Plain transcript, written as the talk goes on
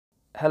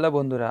Hello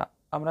বন্ধুরা,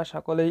 আমরা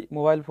সকলেই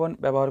মোবাইল ফোন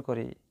ব্যবহার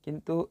করি,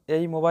 কিন্তু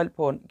এই মোবাইল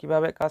ফোন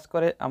কিভাবে কাজ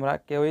করে আমরা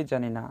কেউই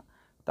জানি না।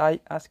 তাই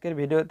আজকের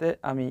ভিডিওতে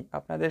আমি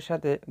আপনাদের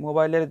সাথে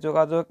মোবাইলের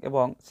যোগাযোগ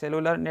এবং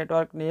সেলুলার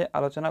নেটওয়ার্ক নিয়ে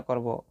আলোচনা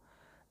করব।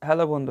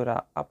 হ্যালো বন্ধুরা,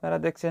 আপনারা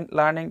দেখছেন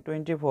লার্নিং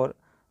 24।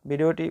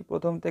 ভিডিওটি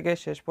প্রথম থেকে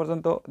শেষ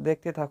পর্যন্ত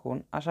দেখতে থাকুন,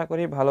 আশা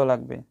করি ভালো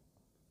লাগবে।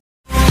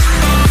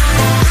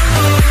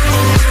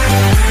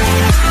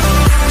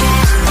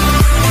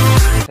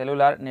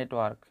 সেলুলার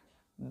নেটওয়ার্ক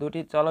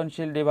দুটি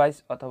চলনশীল ডিভাইস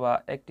অথবা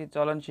একটি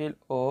চলনশীল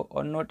ও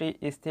অন্যটি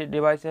স্থির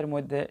ডিভাইসের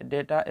মধ্যে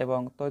ডেটা এবং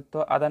তথ্য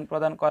আদান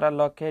প্রদান করার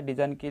লক্ষ্যে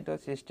ডিজাইনকৃত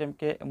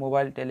সিস্টেমকে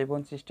মোবাইল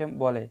টেলিফোন সিস্টেম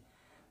বলে।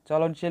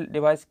 চলনশীল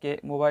ডিভাইসকে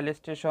মোবাইল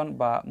স্টেশন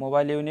বা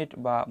মোবাইল ইউনিট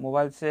বা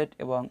মোবাইল সেট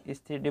এবং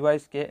স্থির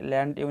ডিভাইসকে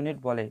ল্যান্ড ইউনিট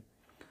বলে।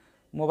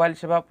 মোবাইল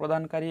সেবা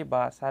প্রদানকারী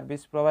বা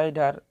সার্ভিস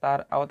প্রোভাইডার তার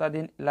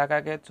আওতাধীন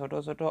এলাকাকে ছোট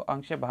ছোট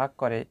অংশে ভাগ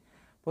করে।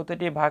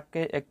 প্রতিটি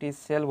ভাগকে একটি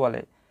সেল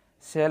বলে।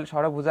 সেল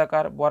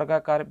ষড়ভুজাকার,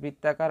 বর্গাকার,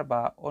 বৃত্তাকার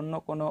বা অন্য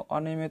কোনো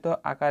অনিয়মিত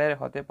আকারের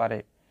হতে পারে,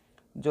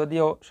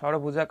 যদিও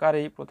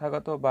ষড়ভুজাকারই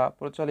প্রথাগত বা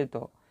প্রচলিত।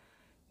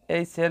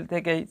 এই সেল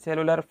থেকেই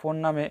সেলুলার ফোন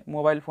নামে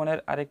মোবাইল ফোনের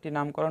আরেকটি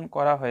নামকরণ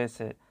করা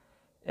হয়েছে।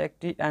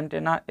 একটি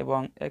অ্যান্টেনা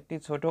এবং একটি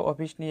ছোট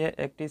অফিস নিয়ে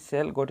একটি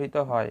সেল গঠিত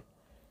হয়।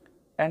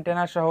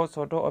 অ্যান্টেনা সহ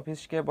ছোট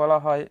অফিসকে বলা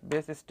হয়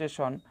বেস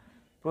স্টেশন।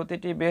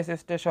 প্রতিটি বেস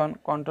স্টেশন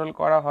কন্ট্রোল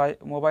করা হয়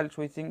মোবাইল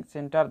সুইচিং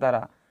সেন্টার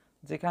দ্বারা,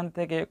 যেখান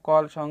থেকে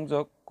কল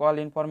সংযোগ, call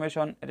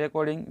information,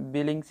 recording,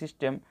 billing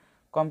system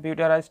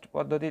computerised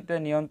পদ্ধতিতে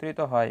নিয়ন্ত্রিত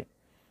হয়।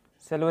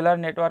 সেলুলার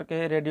নেটওয়ার্কে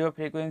রেডিও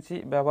ফ্রিকোয়েন্সি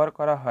ব্যবহার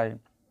করা হয়।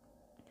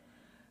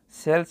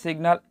 সেল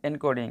সিগন্যাল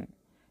এনকোডিং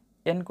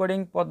এনকোডিং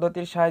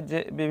পদ্ধতির সাহায্যে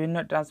বিভিন্ন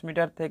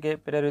ট্রান্সমিটার থেকে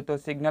প্রেরিত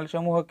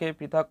সিগন্যালসমূহকে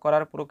পৃথক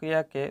করার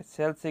প্রক্রিয়াকে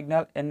সেল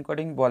সিগন্যাল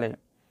এনকোডিং বলে।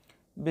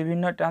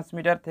 বিভিন্ন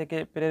ট্রান্সমিটার থেকে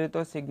প্রেরিত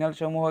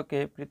সিগন্যালসমূহকে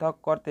পৃথক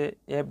করতে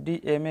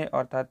এফডিএমএ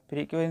অর্থাৎ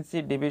ফ্রিকোয়েন্সি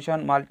ডিভিশন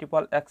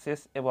মাল্টিপল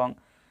অ্যাক্সেস এবং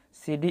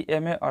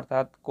সিডিএমএ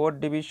অর্থাৎ কোড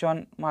ডিভিশন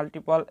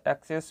মাল্টিপল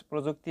অ্যাক্সেস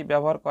প্রযুক্তি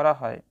ব্যবহার করা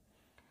হয়।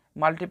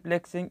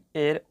 মাল্টিপ্লেক্সিং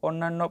এর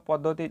অন্যান্য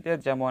পদ্ধতিতে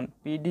যেমন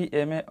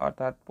পিডিএমএ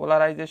অর্থাৎ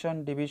পোলারাইজেশন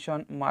ডিভিশন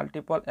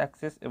মাল্টিপল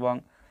অ্যাক্সেস এবং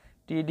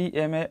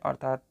টিডিএমএ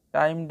অর্থাৎ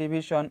টাইম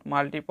ডিভিশন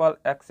মাল্টিপল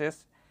অ্যাক্সেস,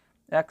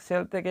 এক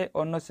সেল থেকে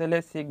অন্য সেলে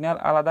সিগন্যাল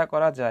আলাদা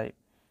করা যায়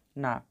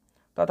না।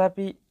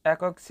 তথাপি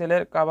একক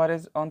সেলের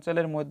কাভারেজ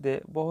অঞ্চলের মধ্যে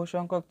বহু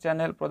সংখ্যক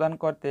চ্যানেল প্রদান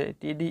করতে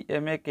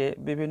টিডিএমএকে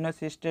বিভিন্ন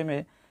সিস্টেমে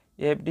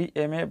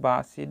এফডিএমএ বা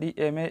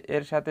সিডিএমএ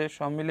এর সাথে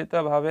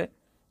সম্মিলিতভাবে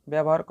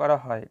ব্যবহার করা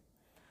হয়।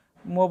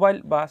 মোবাইল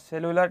বা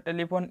সেলুলার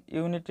টেলিফোন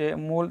ইউনিটে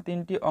মূল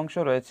তিনটি অংশ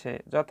রয়েছে,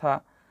 যথা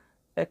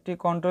একটি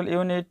কন্ট্রোল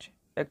ইউনিট,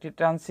 একটি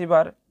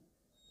ট্রান্সিভার,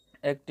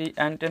 একটি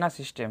অ্যান্টেনা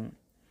সিস্টেম।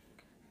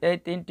 এই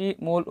তিনটি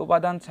মূল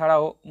উপাদান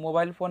ছাড়াও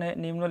মোবাইল ফোনে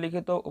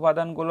নিম্নলিখিত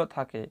উপাদানগুলো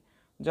থাকে,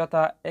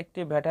 যথা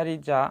একটি ব্যাটারি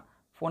যা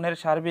ফোনের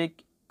সার্বিক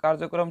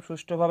কার্যক্রম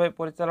সুষ্ঠুভাবে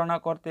পরিচালনা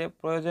করতে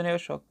প্রয়োজনীয়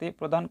শক্তি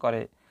প্রদান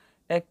করে,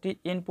 একটি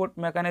ইনপুট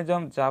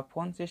মেকানিজম যা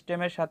ফোন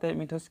সিস্টেমের সাথে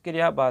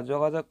মিথস্ক্রিয়া বা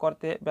যোগাযোগ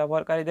করতে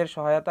ব্যবহারকারীদের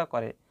সহায়তা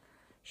করে।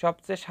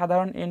 সবচেয়ে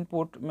সাধারণ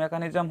ইনপুট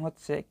মেকানিজম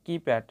হচ্ছে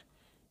কিপ্যাড,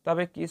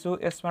 তবে কিছু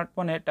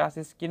স্মার্টফোনে টাচ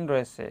স্ক্রিন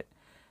রয়েছে।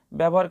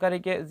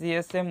 ব্যবহারকারীকে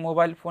জিএসএম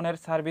মোবাইল ফোনের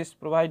সার্ভিস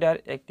প্রোভাইডার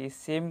একটি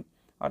সিম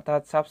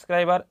অর্থাৎ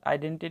সাবস্ক্রাইবার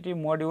আইডেন্টিটি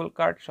মডিউল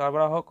কার্ড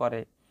সরবরাহ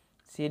করে।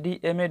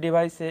 সিডিএমএ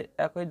ডিভাইসে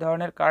একই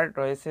ধরনের কার্ড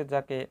রয়েছে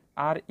যাকে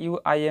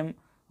আরইউআইএম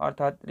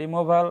অর্থাৎ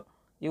রিমুভাল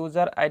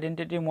ইউজার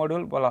আইডেন্টিটি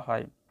মডিউল বলা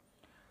হয়।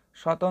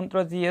 স্বতন্ত্র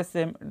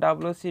জিএসএম,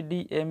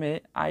 ডাব্লিউসিডিএমএ,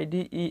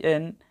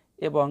 আইডিইএন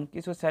এবং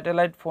কিছু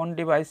স্যাটেলাইট ফোন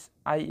ডিভাইস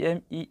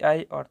আইএমইআই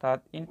অর্থাৎ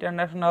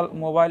ইন্টারন্যাশনাল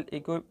মোবাইল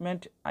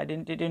ইকুইপমেন্ট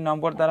আইডেন্টিটি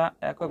নম্বর দ্বারা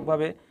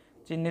এককভাবে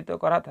চিহ্নিত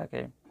করা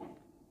থাকে।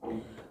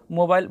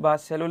 মোবাইল বা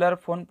সেলুলার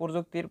ফোন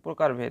প্রযুক্তির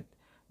প্রকারভেদ।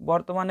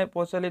 বর্তমানে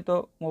প্রচলিত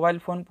মোবাইল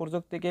ফোন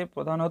প্রযুক্তিকে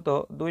প্রধানত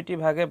দুইটি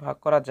ভাগে ভাগ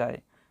করা যায়,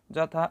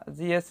 যথা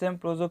জিএসএম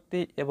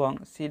প্রযুক্তি এবং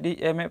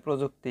সিডিএমএ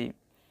প্রযুক্তি।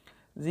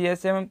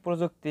 জিএসএম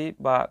প্রযুক্তি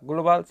বা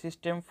global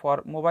system for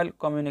mobile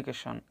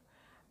communication.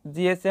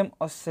 GSM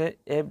হচ্ছে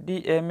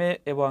এফডিএমএ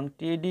এবং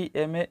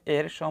টিডিএমএ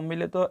এর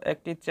সম্মিলিত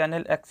একটি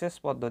চ্যানেল অ্যাক্সেস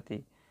পদ্ধতি।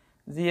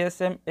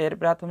 জিএসএম এর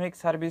প্রাথমিক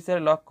সার্ভিসের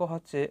লক্ষ্য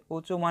হচ্ছে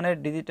উঁচু মানের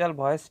ডিজিটাল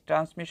ভয়েস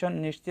ট্রান্সমিশন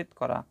নিশ্চিত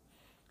করা।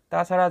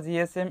 তাছাড়া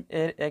জিএসএম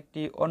এর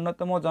একটি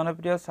অন্যতম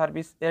জনপ্রিয়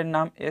সার্ভিস এর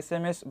নাম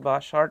এসএমএস বা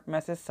short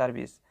message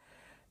service.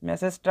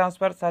 Message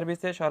transfer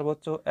সার্ভিসে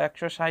সর্বোচ্চ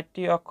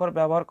 160টি অক্ষর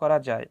ব্যবহার করা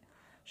যায়।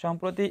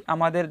 সম্প্রতি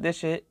আমাদের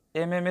দেশে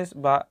এমএমএস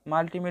বা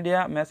মাল্টিমিডিয়া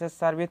মেসেজ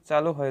সার্ভিস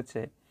চালু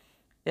হয়েছে।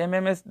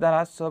 এমএমএস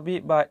দ্বারা ছবি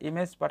বা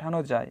ইমেজ পাঠানো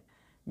যায়।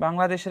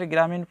 বাংলাদেশের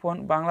গ্রামীণ ফোন,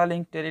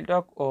 বাংলালিংক,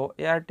 টেলিটক ও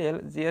এয়ারটেল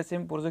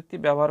জিএসএম প্রযুক্তি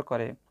ব্যবহার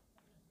করে।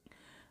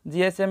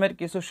 জিএসএম এর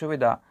কিছু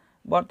সুবিধা।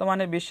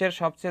 বর্তমানে বিশ্বের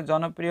সবচেয়ে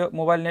জনপ্রিয়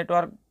মোবাইল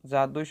নেটওয়ার্ক,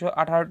 যা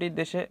 218টি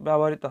দেশে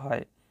ব্যবহৃত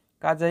হয়।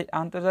 কাজেই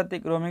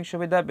আন্তর্জাতিক রোমিং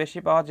সুবিধা বেশি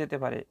পাওয়া যেতে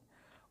পারে।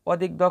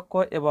 অধিক দক্ষ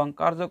এবং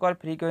কার্যকর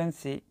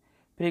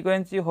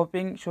ফ্রিকোয়েন্সি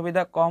হোপিং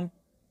সুবিধা। কম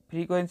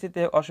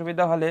ফ্রিকোয়েন্সিতে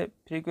অসুবিধা হলে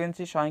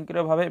ফ্রিকোয়েন্সি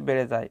স্বয়ংক্রিয়ভাবে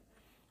বেড়ে যায়।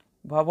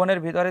 ভবনের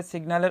ভিতরে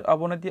সিগন্যালের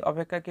অবনতি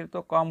অপেক্ষাকৃত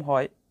কম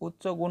হয়।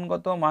 উচ্চ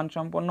গুণগত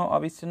মানসম্পন্ন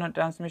অবিচ্ছিন্ন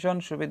ট্রান্সমিশন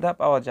সুবিধা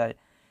পাওয়া যায়।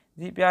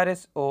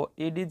 জিপিআরএস ও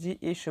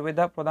ইডিজিই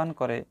সুবিধা প্রদান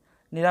করে।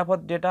 নিরাপদ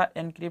ডেটা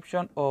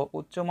এনক্রিপশন ও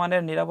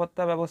উচ্চমানের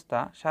নিরাপত্তা ব্যবস্থা।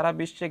 সারা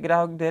বিশ্বে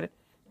গ্রাহকদের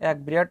এক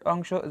বিরাট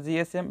অংশ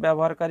জিএসএম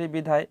ব্যবহারকারী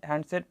বিধায়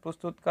হ্যান্ডসেট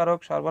প্রস্তুতকারক,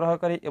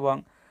 সরবরাহকারী এবং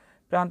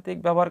প্রান্তিক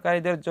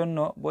ব্যবহারকারীদের জন্য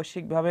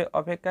বৈশ্বিকভাবে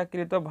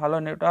অপেক্ষাকৃত ভালো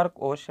নেটওয়ার্ক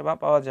ও সেবা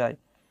পাওয়া যায়।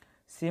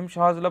 সিম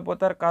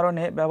সহজলভ্যতার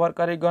কারণে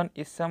ব্যবহারকারীগণ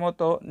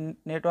ইচ্ছামতো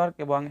নেটওয়ার্ক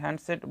এবং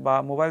হ্যান্ডসেট বা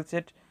মোবাইল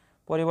সেট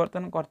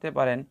পরিবর্তন করতে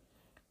পারেন।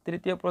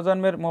 তৃতীয়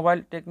প্রজন্মের মোবাইল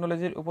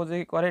টেকনোলজির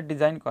উপযোগী করে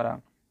ডিজাইন করা।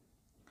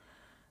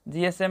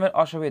 জিএসএমের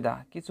অসুবিধা: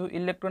 কিছু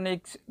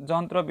ইলেকট্রনিক্স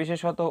যন্ত্র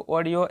বিশেষত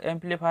অডিও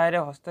অ্যাম্প্লিফায়ারে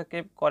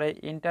হস্তক্ষেপ করে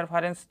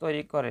ইন্টারফারেন্স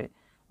তৈরি করে।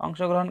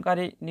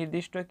 অংশগ্রহণকারী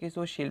নির্দিষ্ট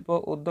কিছু শিল্প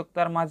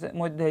উদ্যোক্তার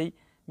মধ্যেই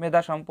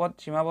মেধা সম্পদ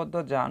সীমাবদ্ধ,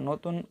 যা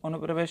নতুন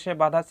অনুপ্রবেশে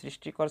বাধা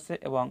সৃষ্টি করছে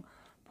এবং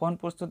ফোন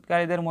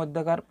প্রস্তুতকারীদের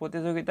মধ্যকার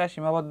প্রতিযোগিতা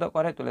সীমাবদ্ধ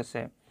করে তুলেছে।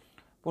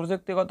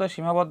 প্রযুক্তিগত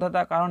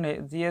সীমাবদ্ধতার কারণে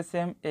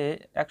জিএসএম এ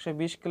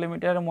 120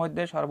 কিলোমিটারের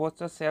মধ্যে সর্বোচ্চ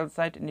সেল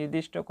সাইট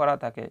নির্দিষ্ট করা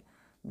থাকে।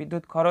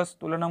 বিদ্যুৎ খরচ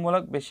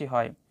তুলনামূলক বেশি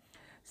হয়।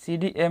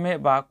 সিডিএমএ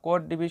বা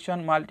code division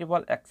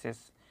multiple access.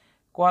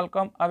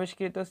 Qualcomm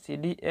আবিষ্কৃত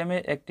সিডিএমএ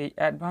একটি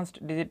অ্যাডভান্সড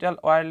ডিজিটাল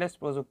ওয়্যারলেস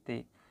প্রযুক্তি।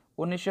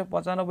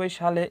 1995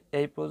 সালে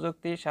এই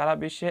প্রযুক্তি সারা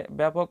বিশ্বে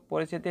ব্যাপক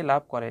পরিচিতি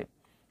লাভ করে।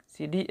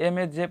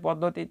 সিডিএমএ যে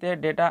পদ্ধতিতে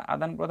ডেটা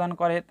আদান প্রদান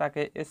করে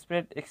তাকে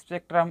স্প্রেড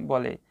স্পেকট্রাম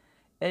বলে।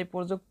 এই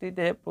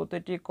প্রযুক্তিতে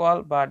প্রতিটি কল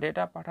বা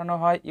ডেটা পাঠানো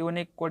হয়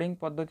ইউনিক কোডিং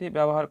পদ্ধতি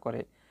ব্যবহার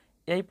করে।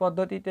 এই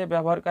পদ্ধতিতে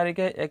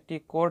ব্যবহারকারীকে একটি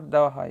কোড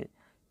দেওয়া হয়।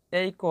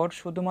 এই কোড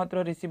শুধুমাত্র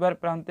রিসিভার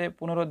প্রান্তে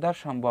পুনরুদ্ধার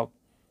সম্ভব।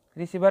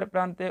 রিসিভার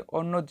প্রান্তে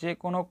অন্য যে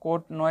কোনো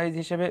কোড নয়েজ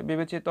হিসেবে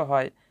বিবেচিত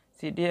হয়।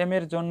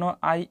 সিডিএমের জন্য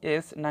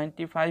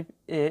IS-95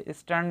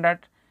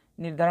 স্ট্যান্ডার্ড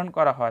নির্ধারণ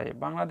করা হয়।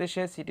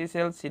 বাংলাদেশে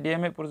সিটিসেল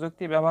সিডিএমএ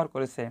প্রযুক্তি ব্যবহার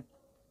করেছে।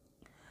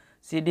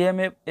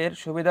 সিডিএমএ এর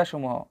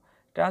সুবিধাসমূহ: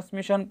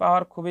 ট্রান্সমিশন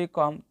পাওয়ার খুবই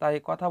কম, তাই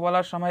কথা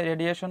বলার সময়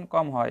রেডিয়েশন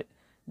কম হয়।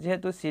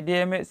 যেহেতু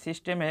সিডিএমএ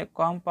সিস্টেমে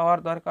কম পাওয়ার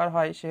দরকার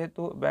হয়,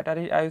 সেহেতু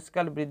ব্যাটারির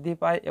আয়ুষ্কাল বৃদ্ধি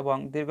পায় এবং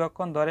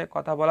দীর্ঘক্ষণ ধরে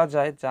কথা বলা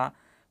যায়, যা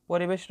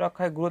পরিবেশ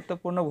রক্ষায়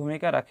গুরুত্বপূর্ণ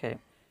ভূমিকা রাখে।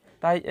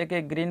 তাই একে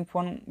গ্রিন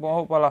ফোন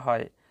বলা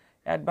হয়।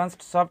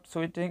 অ্যাডভান্সড সফট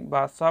সুইচিং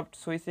বা সফট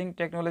সুইচিং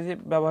টেকনোলজি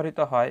ব্যবহৃত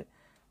হয়।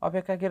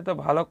 অপেক্ষাকৃত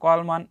ভালো কল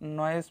মান,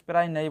 নয়েজ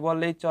প্রায় নেই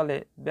বললেই চলে।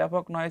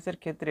 ব্যাপক নয়েজের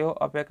ক্ষেত্রেও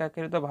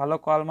অপেক্ষাকৃত ভালো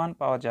কল মান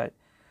পাওয়া যায়।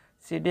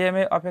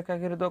 সিডিএমএ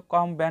অপেক্ষাকৃত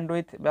কম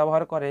ব্যান্ডউইথ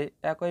ব্যবহার করে।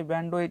 একই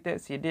ব্যান্ডউইথে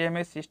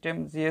সিডিএমএ সিস্টেম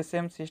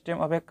জিএসএম সিস্টেম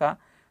অপেক্ষা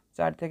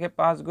 4 থেকে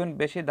 5 গুণ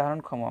বেশি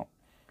ধারণক্ষম।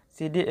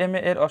 সিডিএমএ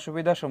এর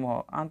অসুবিধাসমূহ: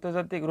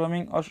 আন্তর্জাতিক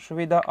রোমিং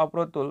অসুবিধা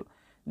অপ্রতুল।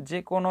 যে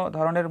কোনো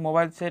ধরনের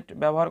মোবাইল সেট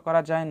ব্যবহার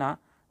করা যায় না।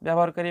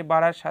 ব্যবহারকারী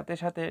বাড়ার সাথে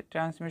সাথে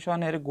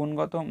ট্রান্সমিশনের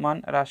গুণগত মান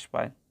হ্রাস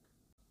পায়।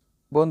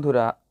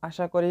 বন্ধুরা,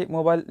 আশা করি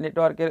মোবাইল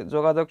নেটওয়ার্কের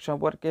যোগাযোগ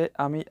সম্পর্কে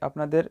আমি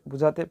আপনাদের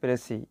বোঝাতে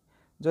পেরেছি।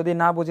 যদি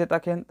না বুঝে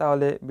থাকেন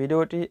তাহলে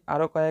ভিডিওটি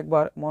আরও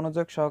কয়েকবার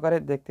মনোযোগ সহকারে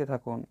দেখতে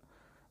থাকুন।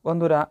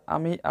 বন্ধুরা,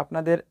 আমি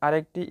আপনাদের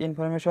আরেকটি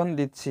ইনফরমেশন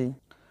দিচ্ছি।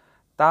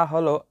 তা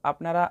হলো,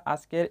 আপনারা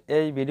আজকের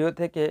এই ভিডিও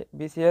থেকে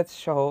বিসিএস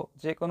সহ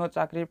যে কোনো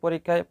চাকরির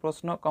পরীক্ষায়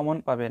প্রশ্ন কমন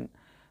পাবেন।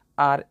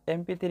 আর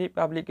MP3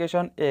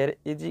 পাবলিকেশন এর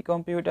ইজি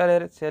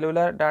কম্পিউটারের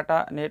সেলুলার ডাটা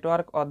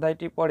নেটওয়ার্ক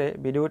অধ্যায়টি পড়ে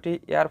ভিডিওটি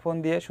ইয়ারফোন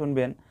দিয়ে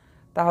শুনবেন,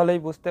 তাহলেই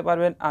বুঝতে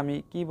পারবেন আমি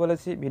কি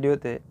বলেছি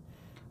ভিডিওতে।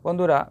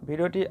 বন্ধুরা,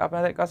 ভিডিওটি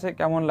আপনাদের কাছে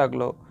কেমন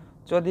লাগলো?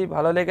 যদি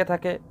ভালো লেগে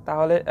থাকে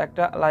তাহলে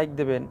একটা লাইক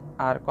দেবেন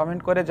আর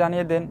কমেন্ট করে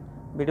জানিয়ে দেন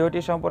ভিডিওটি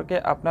সম্পর্কে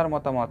আপনার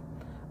মতামত।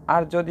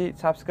 আর যদি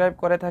সাবস্ক্রাইব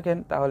করে থাকেন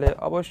তাহলে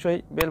অবশ্যই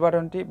বেল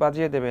বাটনটি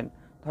বাজিয়ে দেবেন।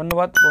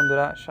 ধন্যবাদ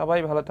বন্ধুরা, সবাই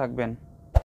ভালো থাকবেন।